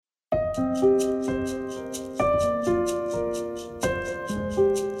Vi i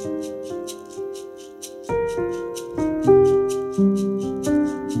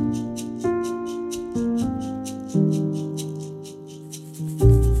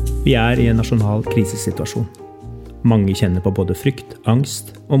en nasjonal krisesituasjon. Mange kjenner på både frykt,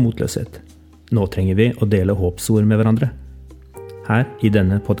 angst og motløshet. Nå trenger vi å dele håpsord med hverandre. Her i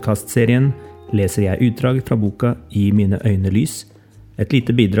denne podcastserien leser jeg utdrag fra boka I mine øyne lys, et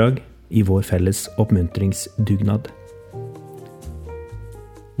lite bidrag i vår felles oppmuntringsdugnad.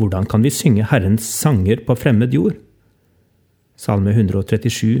 Hvordan kan vi synge Herrens sanger på fremmed jord? Salme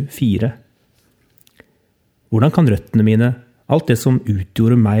 137, 4. Hvordan kan røttene mine, alt det som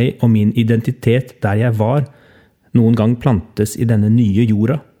utgjorde meg og min identitet der jeg var, noen gang plantes i denne nye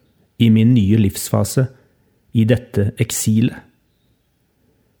jorda, i min nye livsfase, i dette eksilet?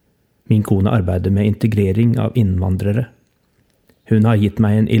 Min kone arbeider med integrering av innvandrere. Hun har gitt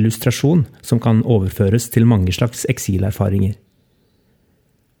meg en illustrasjon som kan overføres til mange slags eksilerfaringer.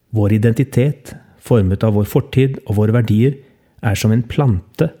 Vår identitet, formet av vår fortid og våre verdier, som en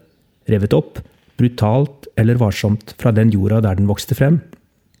plante, revet opp, brutalt eller varsomt fra den jorda der den vokste frem.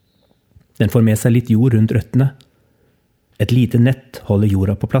 Den får med seg litt jord rundt røttene. Et lite nett holder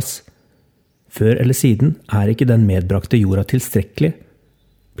jorda på plass. Før eller siden ikke den medbrakte jorda tilstrekkelig.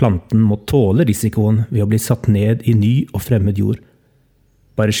 Planten må tåle risikoen ved å bli satt ned i ny og fremmed jord.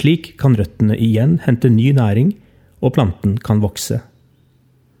 Bare slik kan røttene igjen hente ny næring, og planten kan vokse.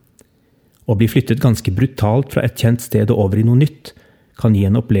 Å bli flyttet ganske brutalt fra et kjent sted og over i noe nytt, kan gi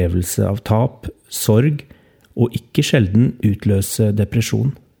en opplevelse av tap, sorg, og ikke sjelden utløse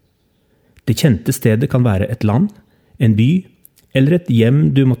depresjon. Det kjente stedet kan være et land, en by, eller et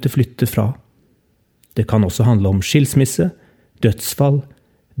hjem du måtte flytte fra. Det kan også handle om skilsmisse, dødsfall,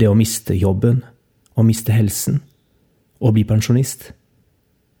 det å miste jobben, å miste helsen, og bli pensjonist.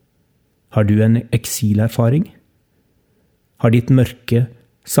 Har du en eksilerfaring? Har ditt mørke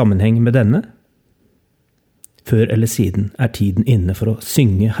sammenheng med denne? Før eller siden tiden inne for å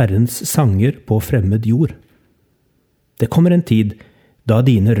synge Herrens sanger på fremmed jord. Det kommer en tid da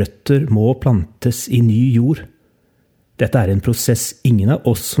dine røtter må plantes i ny jord. Dette en prosess ingen av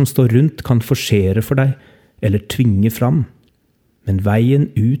oss som står rundt kan forsere for deg eller tvinge fram. Men veien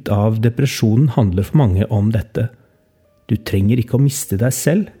ut av depresjonen handler for mange om dette. Du trenger ikke å miste deg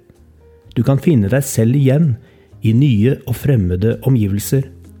selv. Du kan finne deg selv igjen i nye og fremmede omgivelser,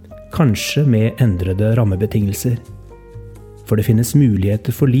 kanskje med endrede rammebetingelser. For det finnes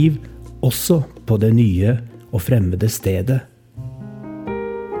muligheter for liv også på det nye og fremmede stedet.